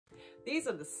These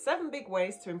are the 7 big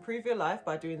ways to improve your life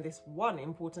by doing this one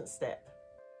important step.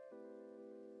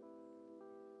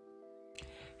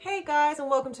 Hey guys, and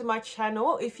welcome to my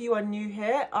channel. If you are new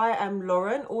here, I am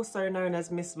Lauren, also known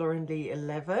as Miss Lauren Lee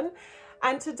 11.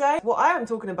 And today, what I am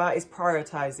talking about is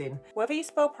prioritizing. Whether you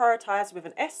spell prioritize with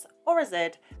an S or a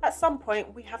Z, at some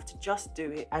point we have to just do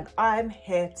it, and I'm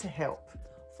here to help.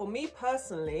 For me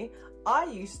personally, I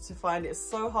used to find it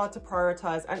so hard to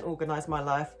prioritize and organize my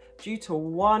life due to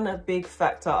one big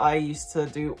factor I used to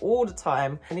do all the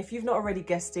time. And if you've not already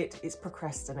guessed it, it's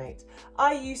procrastinate.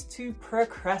 I used to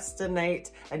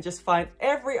procrastinate and just find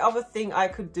every other thing I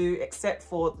could do except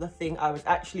for the thing I was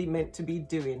actually meant to be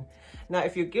doing. Now,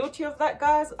 if you're guilty of that,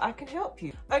 guys, I can help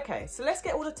you. Okay, so let's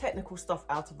get all the technical stuff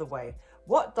out of the way.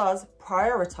 What does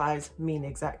prioritize mean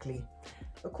exactly?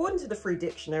 According to the Free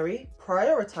Dictionary,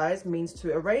 prioritize means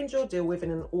to arrange or deal with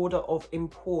in an order of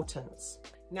importance.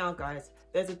 Now guys,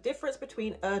 there's a difference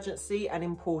between urgency and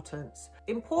importance.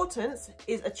 Importance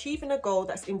is achieving a goal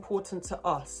that's important to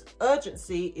us.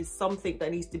 Urgency is something that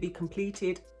needs to be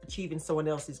completed, achieving someone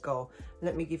else's goal.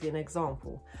 Let me give you an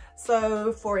example.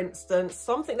 So for instance,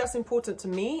 something that's important to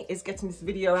me is getting this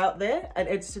video out there and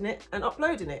editing it and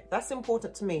uploading it. That's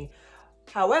important to me.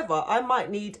 However, I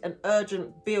might need an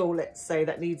urgent bill, let's say,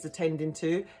 that needs attending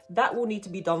to. That will need to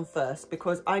be done first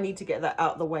because I need to get that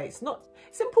out of the way.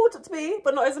 It's important to me,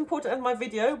 but not as important as my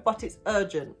video, but it's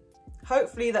urgent.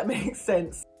 Hopefully that makes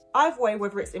sense. Either way,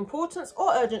 whether it's importance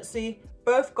or urgency,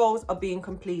 both goals are being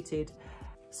completed.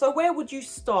 So where would you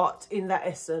start in that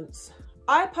essence?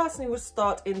 I personally would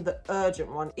start in the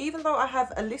urgent one. Even though I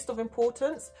have a list of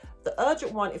importance, the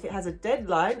urgent one, if it has a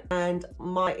deadline and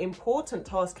my important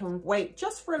task can wait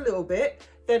just for a little bit,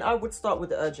 then I would start with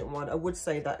the urgent one. I would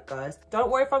say that, guys. Don't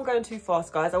worry if I'm going too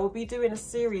fast, guys. I will be doing a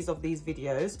series of these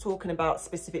videos talking about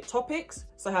specific topics.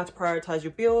 So how to prioritize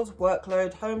your bills,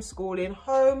 workload, homeschooling,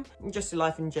 home, and just your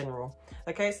life in general.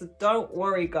 Okay, so don't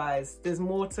worry, guys. There's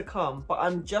more to come, but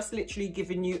I'm just literally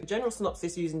giving you a general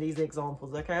synopsis using these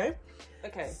examples, okay?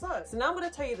 Okay, so now I'm going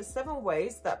to tell you the 7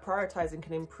 ways that prioritizing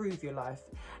can improve your life.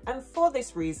 And for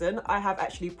this reason, I have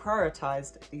actually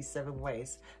prioritized these 7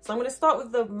 ways. So I'm going to start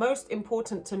with the most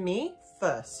important to me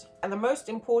first. And the most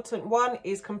important one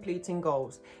is completing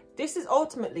goals. This is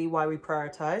ultimately why we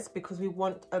prioritize, because we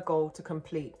want a goal to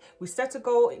complete. We set a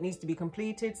goal, it needs to be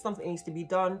completed, something needs to be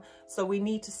done. So we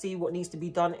need to see what needs to be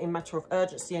done in matter of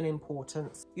urgency and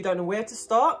importance. You don't know where to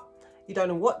start, you don't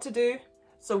know what to do.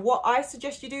 So what I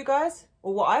suggest you do, guys,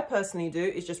 or what I personally do,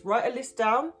 is just write a list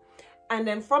down, and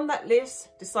then from that list,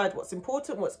 decide what's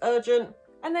important, what's urgent,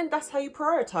 and then that's how you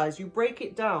prioritize. You break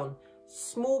it down.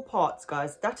 Small parts,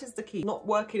 guys, that is the key. Not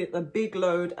working at a big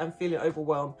load and feeling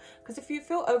overwhelmed, because if you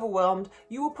feel overwhelmed,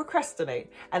 you will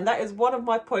procrastinate, and that is one of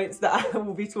my points that I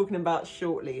will be talking about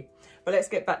shortly. But let's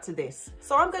get back to this.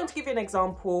 So I'm going to give you an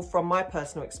example from my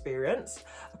personal experience.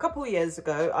 A couple of years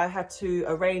ago, I had to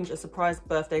arrange a surprise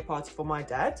birthday party for my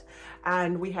dad,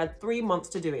 and we had 3 months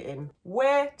to do it in.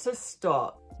 Where to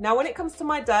start? Now, when it comes to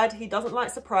my dad, he doesn't like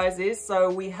surprises, so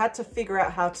we had to figure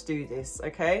out how to do this,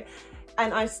 okay?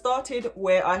 And I started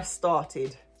where I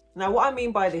started. Now, what I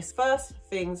mean by this, first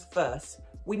things first,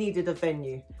 we needed a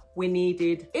venue. We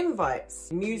needed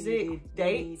invites, music,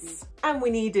 dates, and we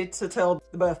needed to tell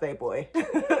the birthday boy.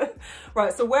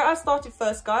 Right, so where I started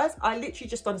first, guys, I literally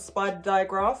just done a spider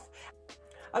diagram.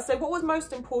 I said what was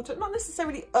most important, not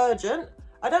necessarily urgent.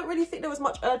 I don't really think there was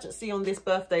much urgency on this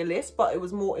birthday list, but it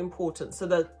was more important. So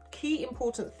the key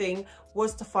important thing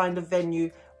was to find a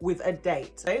venue with a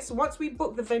date. Okay, so once we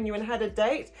booked the venue and had a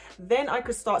date, then I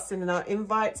could start sending out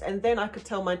invites, and then I could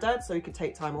tell my dad so he could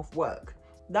take time off work.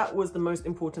 That was the most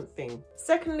important thing.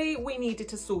 Secondly, we needed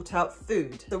to sort out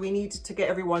food. So we needed to get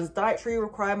everyone's dietary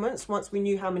requirements once we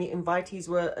knew how many invitees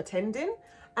were attending.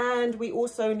 And we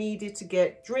also needed to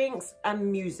get drinks and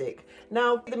music.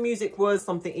 Now, the music was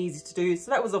something easy to do,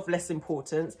 so that was of less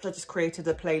importance. I just created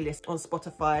a playlist on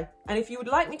Spotify. And if you would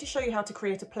like me to show you how to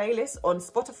create a playlist on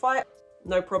Spotify,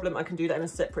 no problem, I can do that in a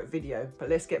separate video, but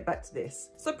let's get back to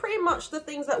this. So pretty much the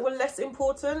things that were less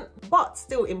important, but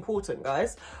still important,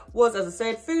 guys, was, as I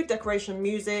said, food, decoration,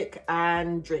 music,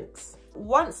 and drinks.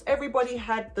 Once everybody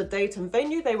had the date and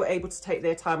venue, they were able to take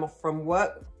their time off from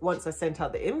work. Once I sent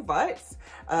out the invites,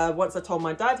 once I told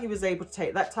my dad, he was able to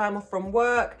take that time off from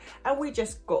work, and we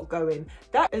just got going.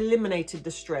 That eliminated the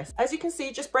stress. As you can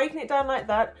see, just breaking it down like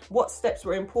that, what steps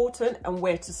were important and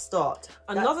where to start.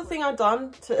 Another thing I've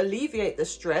done to alleviate the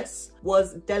stress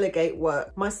was delegate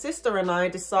work. My sister and I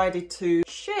decided to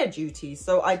share duties.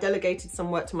 So I delegated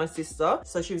some work to my sister.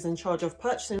 So she was in charge of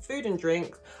purchasing food and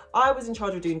drink. I was in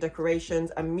charge of doing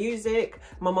decorations and music.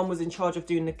 My mum was in charge of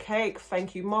doing the cake.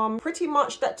 Thank you, mum. Pretty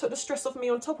much that took the stress off me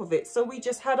on top of it. So we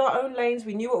just had our own lanes.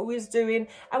 We knew what we was doing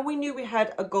and we knew we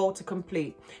had a goal to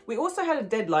complete. We also had a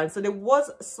deadline, so there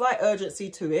was slight urgency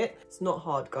to it. It's not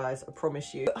hard, guys, I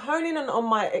promise you. Honing in on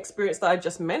my experience that I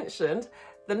just mentioned,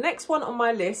 the next one on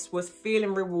my list was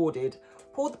feeling rewarded.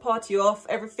 Pulled the party off,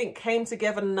 everything came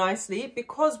together nicely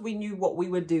because we knew what we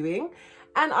were doing.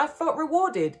 And I felt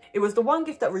rewarded. It was the one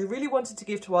gift that we really wanted to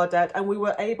give to our dad, and we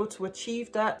were able to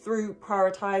achieve that through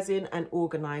prioritizing and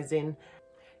organizing.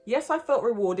 Yes, I felt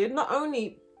rewarded, not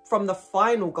only from the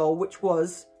final goal, which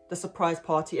was the surprise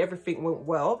party, everything went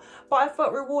well, but I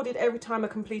felt rewarded every time I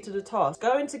completed a task.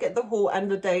 Going to get the haul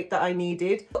and the date that I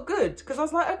needed, felt good, because I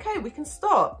was like, okay, we can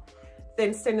start.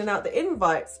 Then sending out the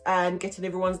invites and getting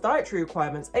everyone's dietary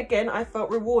requirements. Again, I felt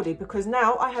rewarded because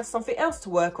now I have something else to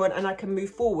work on and I can move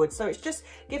forward. So it's just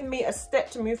giving me a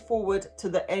step to move forward to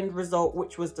the end result,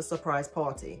 which was the surprise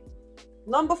party.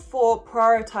 Number 4,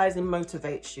 prioritizing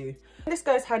motivates you. This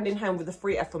goes hand in hand with the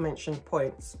 3 aforementioned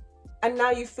points. And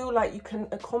now you feel like you can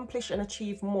accomplish and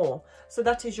achieve more. So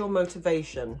that is your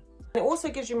motivation. It also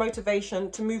gives you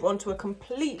motivation to move on to a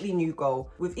completely new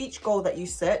goal. With each goal that you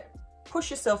set,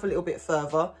 push yourself a little bit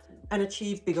further and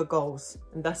achieve bigger goals.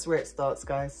 And that's where it starts,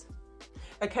 guys.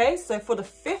 Okay, so for the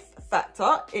 5th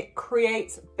factor, it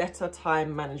creates better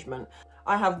time management.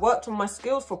 I have worked on my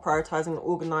skills for prioritizing and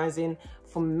organizing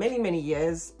for many, many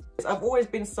years. I've always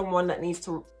been someone that needs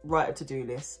to write a to-do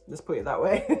list, let's put it that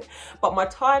way. But my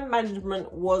time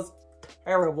management was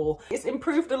terrible. It's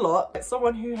improved a lot. As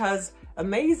someone who has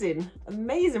amazing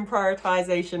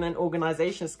prioritization and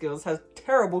organization skills has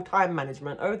terrible time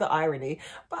management. Oh, the irony.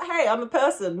 But hey, I'm a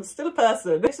person, still a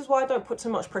person. This is why I don't put too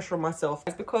much pressure on myself.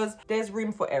 It's because there's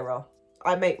room for error.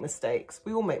 I make mistakes.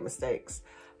 We all make mistakes.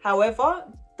 However,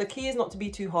 the key is not to be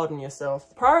too hard on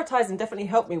yourself. Prioritizing definitely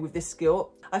helped me with this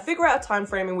skill. I figure out a time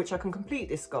frame in which I can complete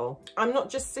this goal. I'm not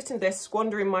just sitting there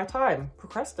squandering my time,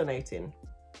 procrastinating.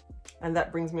 And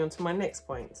that brings me on to my next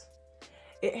point.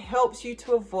 It helps you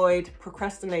to avoid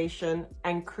procrastination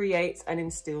and creates and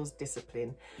instills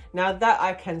discipline. Now that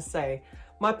I can say,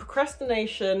 my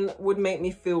procrastination would make me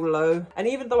feel low. And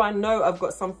even though I know I've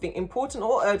got something important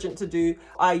or urgent to do,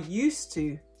 I used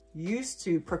to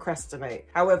procrastinate.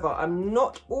 However, I'm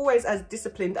not always as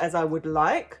disciplined as I would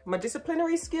like. My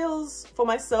disciplinary skills for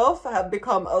myself have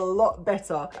become a lot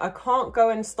better. I can't go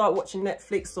and start watching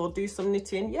Netflix or do some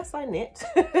knitting. Yes, I knit.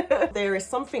 There is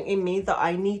something in me that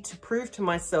I need to prove to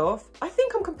myself. I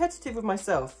think I'm competitive with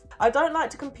myself. I don't like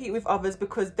to compete with others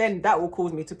because then that will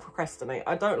cause me to procrastinate.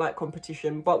 I don't like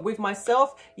competition, but with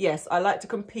myself, yes, I like to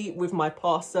compete with my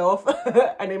past self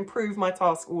and improve my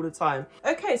task all the time.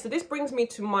 Okay, so this brings me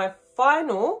to my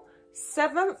final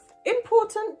 7th,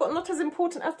 important but not as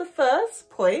important as the first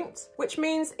point, which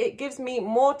means it gives me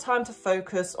more time to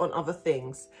focus on other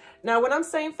things. Now, when I'm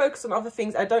saying focus on other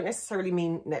things, I don't necessarily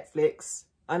mean Netflix.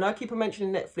 I know I keep on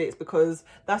mentioning Netflix because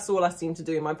that's all I seem to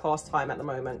do in my pastime at the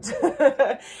moment.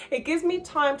 It gives me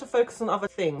time to focus on other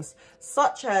things,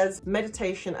 such as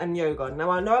meditation and yoga. Now,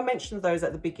 I know I mentioned those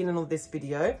at the beginning of this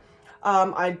video.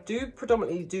 I do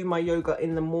predominantly do my yoga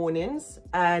in the mornings,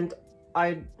 and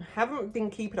I haven't been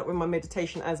keeping up with my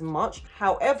meditation as much.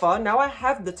 However, now I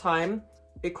have the time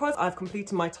because I've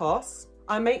completed my tasks.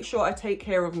 I make sure I take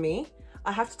care of me.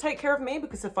 I have to take care of me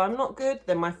because if I'm not good,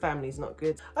 then my family's not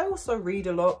good. I also read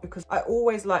a lot because I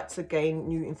always like to gain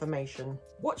new information.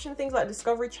 Watching things like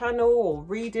Discovery Channel or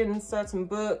reading certain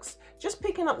books, just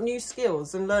picking up new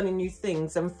skills and learning new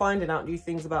things and finding out new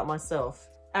things about myself.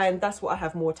 And that's what I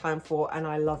have more time for, and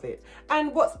I love it.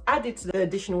 And what's added to the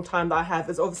additional time that I have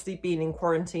is obviously being in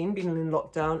quarantine, being in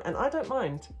lockdown, and I don't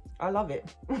mind. I love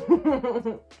it.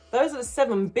 Those are the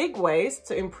 7 big ways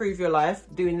to improve your life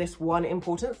doing this one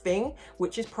important thing,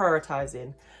 which is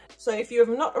prioritizing. So if you have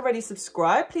not already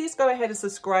subscribed, please go ahead and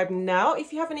subscribe now.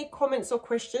 If you have any comments or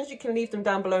questions, you can leave them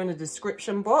down below in the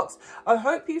description box. I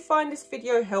hope you find this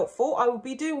video helpful. I will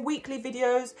be doing weekly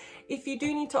videos. If you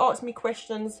do need to ask me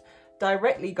questions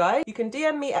directly, guys, you can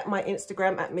DM me at my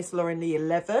Instagram at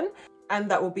MissLaurenLee11. And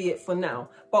that will be it for now.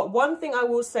 But one thing I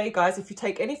will say, guys, if you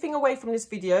take anything away from this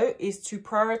video, is to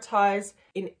prioritize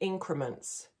in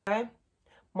increments, okay?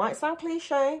 Might sound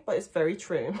cliche, but it's very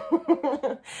true.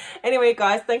 Anyway,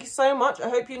 guys, thank you so much. I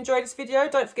hope you enjoyed this video.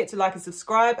 Don't forget to like and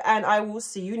subscribe, and I will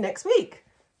see you next week.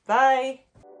 Bye.